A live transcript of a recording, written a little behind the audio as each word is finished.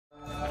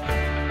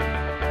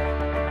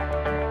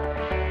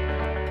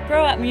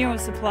Wallpaper Mural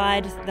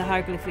supplied the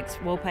hieroglyphics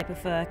wallpaper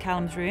for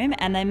Callum's room,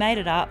 and they made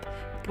it up,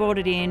 brought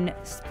it in,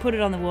 put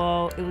it on the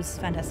wall. It was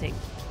fantastic.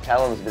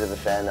 Callum's a bit of a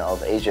fan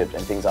of Egypt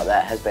and things like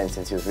that, has been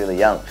since he was really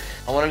young.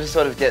 I wanted to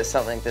sort of get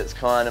something that's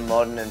kind of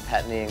modern and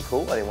patterny and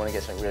cool. I didn't want to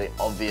get something really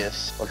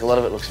obvious. Like, a lot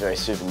of it looks very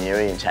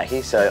souvenir-y and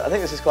tacky, so I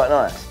think this is quite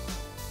nice.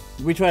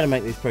 We try to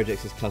make these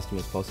projects as custom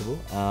as possible,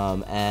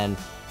 and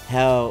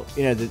how,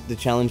 you know, the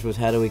challenge was,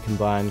 how do we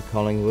combine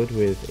Collingwood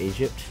with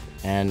Egypt?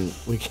 And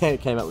we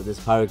came up with this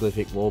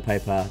hieroglyphic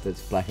wallpaper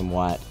that's black and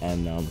white,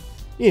 and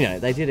you know,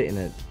 they did it in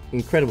an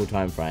incredible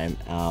time frame,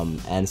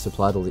 and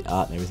supplied all the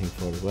art and everything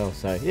for it as well.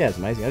 So yeah, it's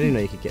amazing. I didn't know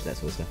you could get that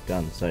sort of stuff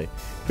done, so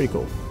pretty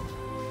cool.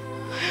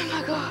 Oh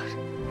my god.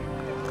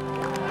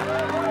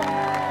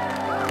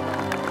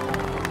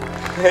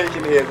 You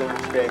can hear them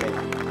screaming.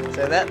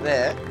 So that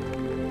there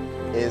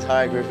is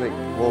hieroglyphic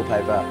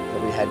wallpaper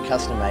that we had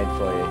custom made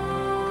for you,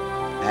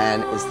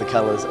 and it's the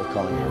colours of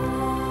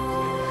Collingwood.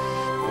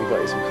 We've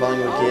got you some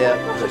Collingwood gear,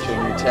 we've got you a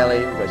new telly,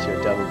 we've got you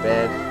a double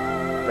bed,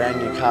 brand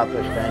new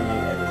carpet, brand new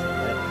everything,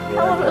 mate.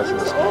 Your own personal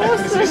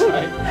space. Awesome.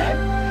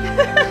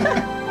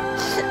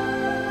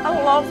 I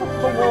love the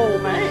wall,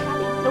 mate.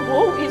 The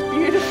wall is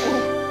beautiful.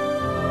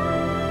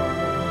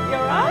 You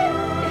alright?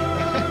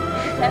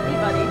 Happy,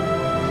 buddy.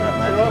 Alright,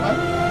 mate. All right,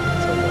 mate.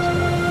 That's all yours,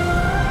 mate.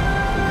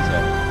 You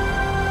deserve it.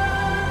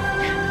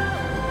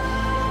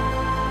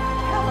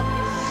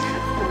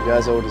 You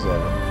guys all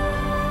deserve it.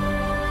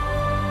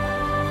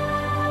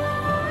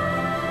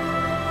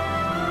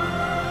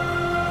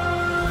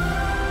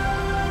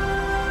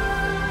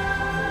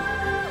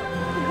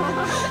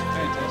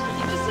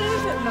 You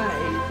deserve it,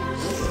 mate.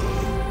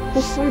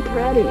 I'm so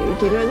proud of you.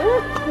 Do you know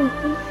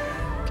that?